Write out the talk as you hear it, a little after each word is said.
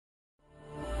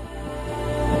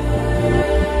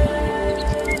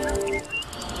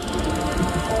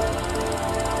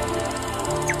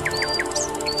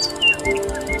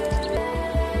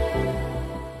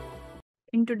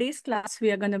today's class,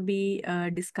 we are going to be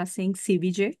discussing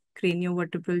CVJ,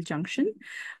 Cranio-Vertebral Junction,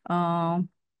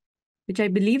 which I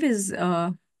believe is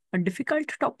a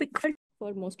difficult topic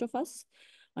for most of us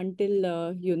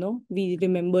until, we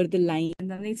remember the line. And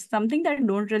then it's something that you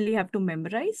don't really have to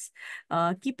memorize.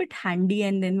 Keep it handy,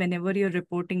 and then whenever you're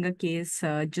reporting a case,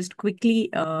 just quickly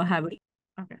have it.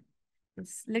 Okay.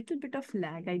 It's a little bit of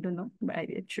lag, I don't know, but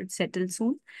it should settle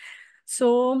soon.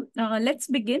 So let's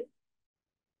begin.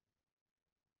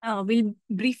 We'll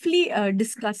briefly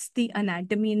discuss the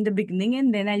anatomy in the beginning,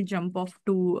 and then I'll jump off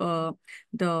to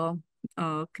the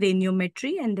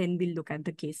craniometry, and then we'll look at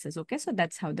the cases. Okay, so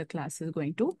that's how the class is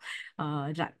going to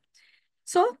run.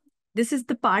 So this is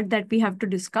the part that we have to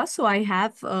discuss. So I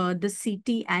have the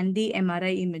CT and the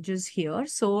MRI images here.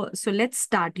 So let's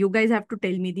start. You guys have to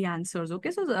tell me the answers.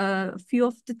 Okay, so a few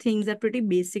of the things are pretty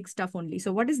basic stuff only.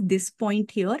 So what is this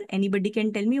point here? Anybody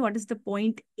can tell me what is the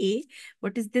point A?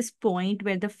 What is this point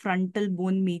where the frontal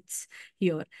bone meets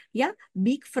here? Yeah,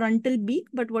 beak, frontal beak.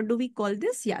 But what do we call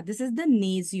this? Yeah, this is the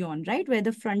nasion, right? Where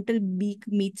the frontal beak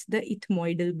meets the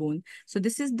ethmoidal bone. So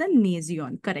this is the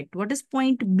nasion, correct. What is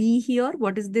point B here?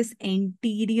 What is this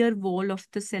anterior wall of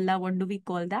the sella? What do we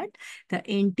call that? The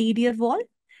anterior wall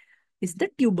is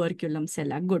the tuberculum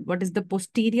sella. Good. What is the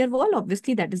posterior wall?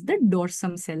 Obviously, that is the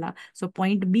dorsum sella. So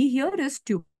point B here is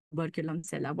tuberculum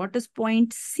sella. What is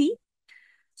point C?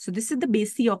 So this is the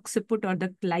basi occiput or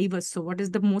the clivus. So what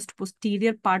is the most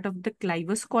posterior part of the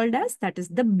clivus called as? That is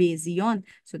the basion.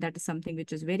 So that is something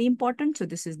which is very important. So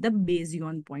this is the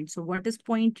basion point. So what is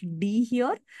point D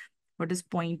here? What is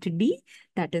point D?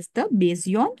 That is the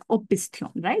basion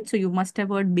opistheon, right? So you must have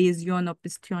heard basion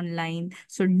opistheon line.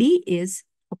 So D is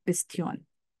opistheon.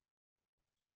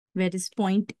 Where is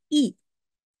point E?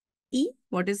 E,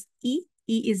 what is E?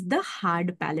 E is the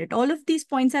hard palate. All of these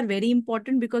points are very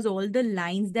important because all the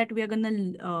lines that we are going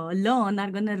to learn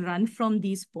are going to run from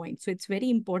these points. So it's very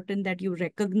important that you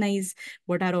recognize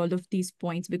what are all of these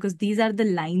points because these are the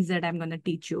lines that I'm going to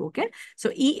teach you, okay?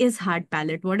 So E is hard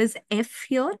palate. What is F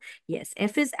here? Yes,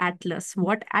 F is atlas.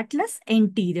 What atlas?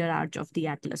 Anterior arch of the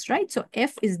atlas, right? So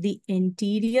F is the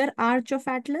anterior arch of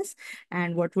atlas.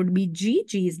 And what would be G?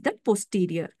 G is the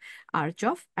posterior arch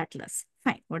of atlas.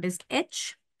 Fine. What is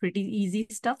H? Pretty easy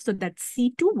stuff. So that's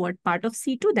C2. What part of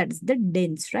C2? That is the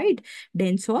dens, right?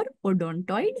 Dens or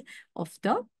odontoid of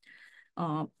the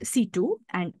C2.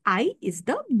 And I is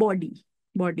the body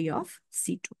of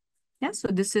C2. Yeah. So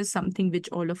this is something which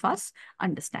all of us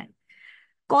understand.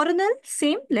 Coronal,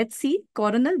 same. Let's see.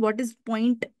 Coronal, what is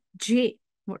point J?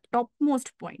 What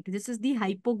topmost point? This is the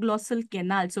hypoglossal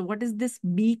canal. So what is this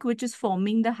beak which is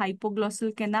forming the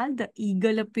hypoglossal canal? The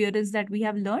eagle appearance that we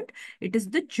have learned. It is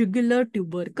the jugular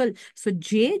tubercle. So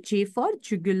J for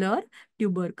jugular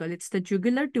tubercle. It's the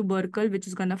jugular tubercle which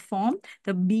is going to form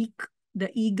the beak, the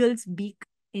eagle's beak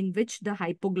in which the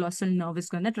hypoglossal nerve is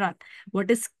going to run. What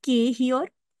is K here?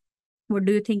 What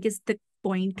do you think is the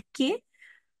point K?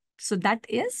 So that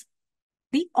is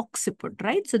the occiput,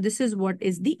 right? So this is what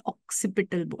is the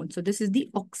occipital bone. So this is the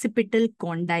occipital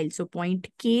condyle. So point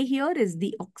K here is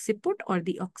the occiput or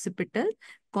the occipital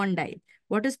condyle.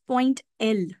 What is point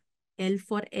L? L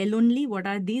for L only. What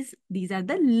are these? These are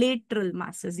the lateral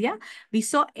masses. Yeah. We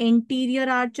saw anterior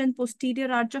arch and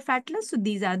posterior arch of atlas. So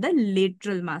these are the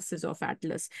lateral masses of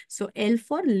atlas. So L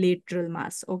for lateral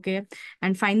mass. Okay.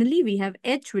 And finally, we have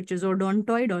H, which is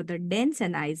odontoid or the dens,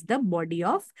 and I is the body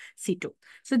of C2.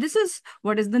 So this is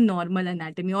what is the normal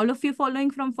anatomy. All of you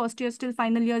following from first year till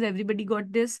final years, everybody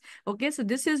got this. Okay. So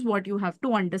this is what you have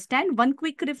to understand. One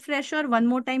quick refresher, one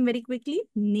more time very quickly.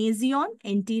 Nasion,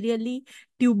 anteriorly,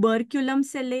 tuberculum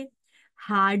sellae,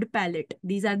 hard palate.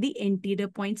 These are the anterior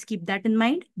points. Keep that in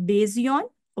mind. Basion,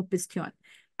 opistheon.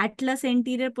 Atlas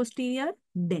anterior, posterior,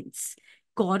 dens.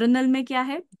 Coronal में क्या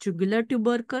है? Jugular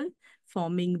tubercle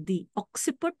forming the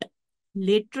occiput,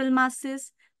 lateral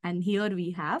masses, and here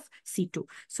we have C2.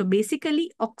 So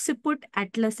basically occiput,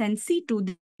 atlas, and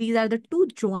C2, these are the two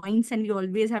joints, and we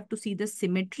always have to see the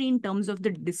symmetry in terms of the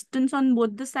distance on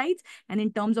both the sides and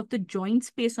in terms of the joint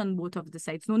space on both of the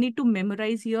sides. No need to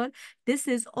memorize here. This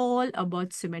is all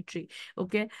about symmetry.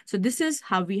 Okay. So this is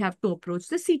how we have to approach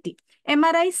the CT.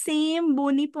 MRI, same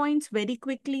bony points very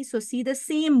quickly. So see the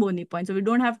same bony points. So we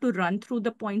don't have to run through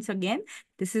the points again.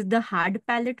 This is the hard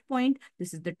palate point.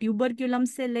 This is the tuberculum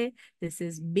sellae. This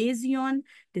is basion.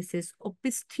 This is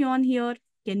opistheon here.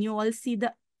 Can you all see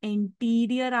the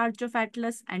anterior arch of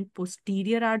atlas and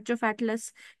posterior arch of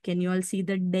atlas? Can you all see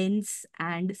the dens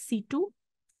and C2?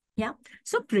 Yeah,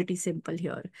 so pretty simple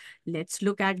here. Let's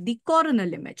look at the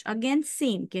coronal image. Again,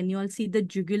 same. Can you all see the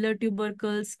jugular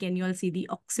tubercles? Can you all see the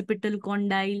occipital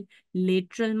condyle,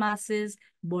 lateral masses,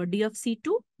 body of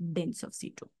C2, dens of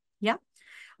C2? Yeah.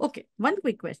 Okay, one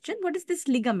quick question. What is this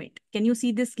ligament? Can you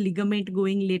see this ligament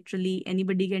going laterally?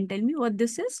 Anybody can tell me what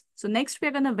this is? So next we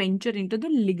are going to venture into the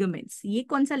ligaments. ये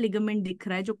कौन सा ligament दिख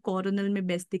रहा है जो coronal में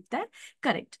best दिखता है?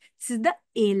 Correct. This is the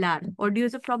alar. Audio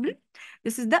is a problem?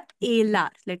 This is the alar.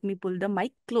 Let me pull the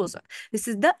mic closer. This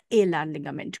is the alar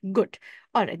ligament. Good.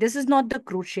 All right. This is not the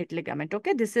cruciate ligament.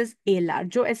 Okay. This is alar.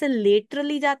 जो ऐसे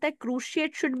laterally जाता है,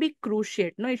 cruciate should be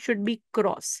cruciate. No, it should be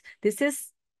cross. This is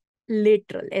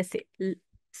lateral, ऐसे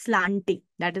slanting.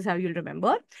 That is how you'll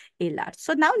remember alar.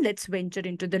 So now let's venture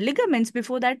into the ligaments.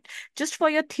 Before that, just for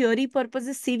your theory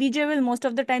purposes, CVJ will most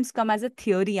of the times come as a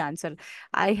theory answer.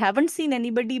 I haven't seen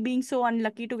anybody being so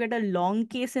unlucky to get a long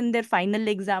case in their final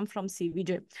exam from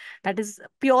CVJ. That is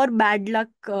pure bad luck.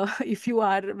 If you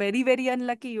are very, very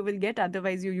unlucky, you will get.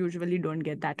 Otherwise, you usually don't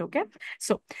get that. Okay.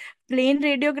 So plain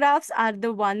radiographs are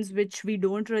the ones which we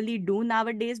don't really do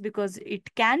nowadays because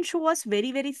it can show us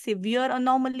very, very severe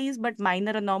anomalies, but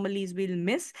minor anomalies we'll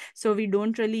miss. So we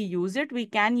don't really use it. We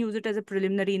can use it as a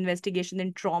preliminary investigation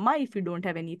in trauma if we don't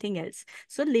have anything else.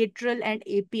 So lateral and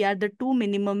AP are the two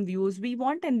minimum views we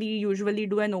want, and we usually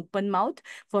do an open mouth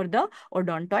for the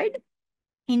odontoid.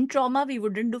 In trauma, we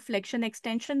wouldn't do flexion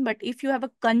extension, but if you have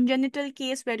a congenital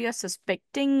case where you're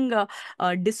suspecting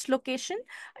dislocation,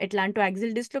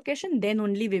 atlantoaxial dislocation, then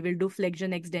only we will do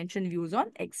flexion extension views on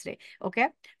X-ray. Okay.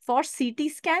 For CT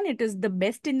scan, it is the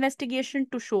best investigation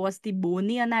to show us the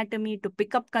bony anatomy, to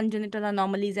pick up congenital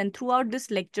anomalies. And throughout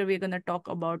this lecture, we're going to talk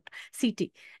about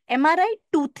CT. MRI,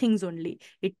 two things only.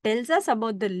 It tells us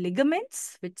about the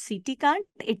ligaments, which CT can't.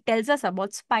 It tells us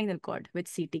about spinal cord, which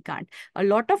CT can't. A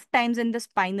lot of times in the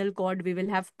spinal cord, we will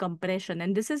have compression.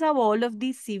 And this is how all of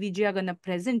these CVJ are going to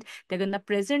present. They're going to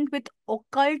present with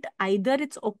occult, either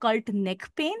it's occult neck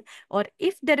pain, or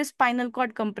if there is spinal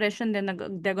cord compression, then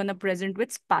they're going to present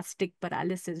with spastic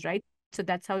paralysis, right? So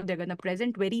that's how they're going to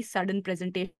present, very sudden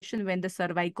presentation when the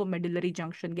cervicomedullary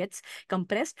junction gets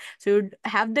compressed. So you'd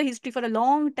have the history for a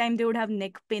long time, they would have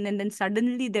neck pain, and then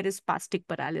suddenly there is spastic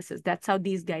paralysis. That's how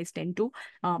these guys tend to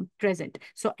present.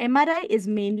 So MRI is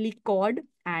mainly cord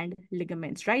and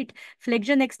ligaments, right?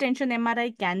 Flexion extension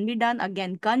MRI can be done.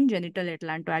 Again, congenital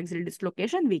atlantoaxial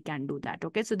dislocation, we can do that.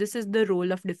 Okay, so this is the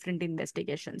role of different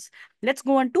investigations. Let's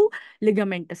go on to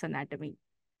ligamentous anatomy.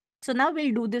 So now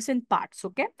we'll do this in parts,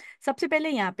 okay? सबसे पहले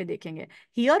यहाँ पे देखेंगे.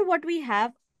 Here what we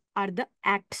have are the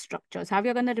ACT structures. How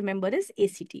you're going to remember is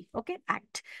ACT, okay?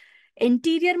 ACT.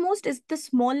 Anterior most is the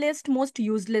smallest, most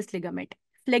useless ligament.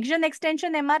 Flexion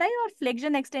extension MRI or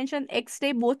flexion extension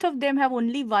X-ray, both of them have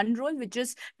only one role, which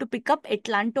is to pick up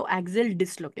atlantoaxial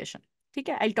dislocation.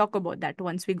 Okay, I'll talk about that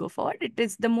once we go forward. It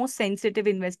is the most sensitive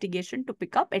investigation to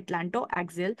pick up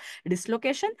atlantoaxial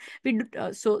dislocation. We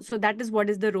do, so that is what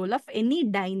is the role of any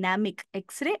dynamic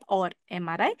X-ray or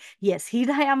MRI. Yes,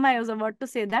 Hirayama, I was about to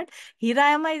say that.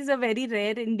 Hirayama is a very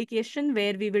rare indication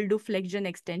where we will do flexion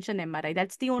extension MRI.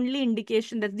 That's the only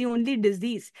indication, that's the only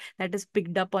disease that is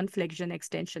picked up on flexion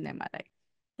extension MRI.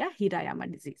 Yeah, Hirayama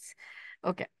disease.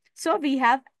 Okay. So we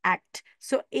have ACT.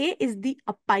 So A is the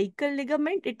apical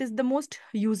ligament. It is the most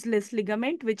useless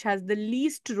ligament, which has the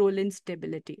least role in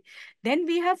stability. Then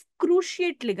we have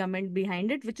cruciate ligament behind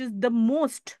it, which is the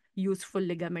most useful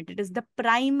ligament. It is the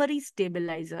primary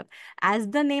stabilizer. As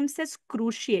the name says,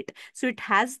 cruciate. So it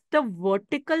has the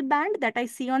vertical band that I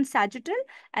see on sagittal,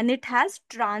 and it has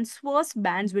transverse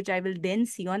bands, which I will then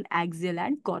see on axial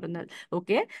and coronal.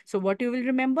 Okay. So what you will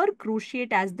remember,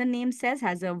 cruciate, as the name says,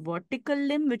 has a vertical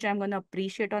limb, which I'm going to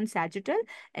appreciate on sagittal,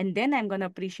 and then I'm going to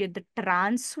appreciate the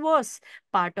transverse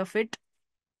part of it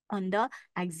on the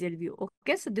axial view.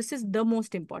 Okay, so this is the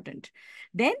most important.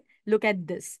 Then look at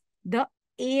this. The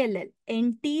ALL,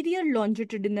 anterior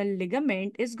longitudinal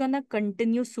ligament, is going to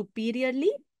continue superiorly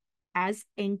as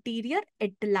anterior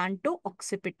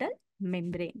atlanto-occipital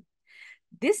membrane.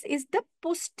 This is the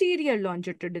posterior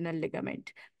longitudinal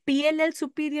ligament. PLL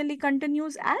superiorly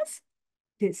continues as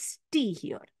this T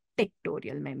here,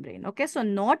 tectorial membrane. Okay, so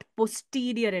not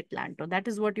posterior atlanto. That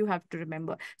is what you have to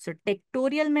remember. So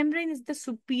tectorial membrane is the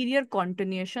superior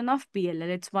continuation of PLL.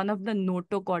 It's one of the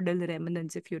notochordal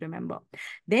remnants, if you remember.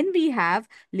 Then we have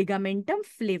ligamentum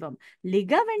flavum.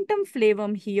 Ligamentum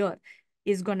flavum here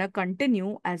is going to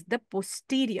continue as the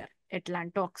posterior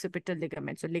atlanto-occipital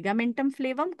ligament. So ligamentum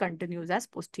flavum continues as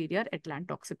posterior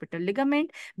atlanto-occipital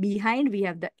ligament. Behind, we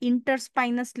have the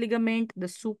interspinous ligament, the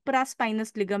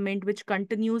supraspinous ligament, which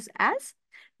continues as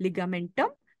ligamentum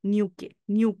nuchal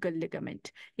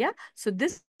ligament. Yeah. So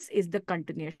this is the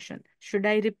continuation. Should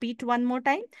I repeat one more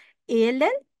time?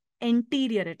 ALL,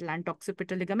 anterior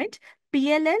atlanto-occipital ligament.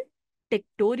 PLL,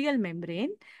 tectorial membrane.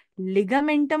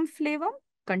 Ligamentum flavum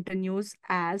continues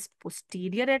as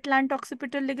posterior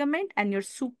atlanto-occipital ligament, and your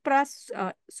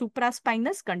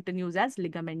supraspinous continues as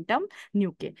ligamentum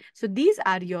nuchae. So these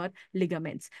are your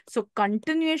ligaments. So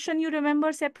continuation you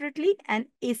remember separately and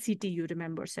ACT you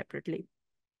remember separately.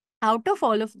 Out of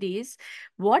all of these,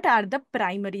 what are the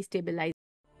primary stabilizers?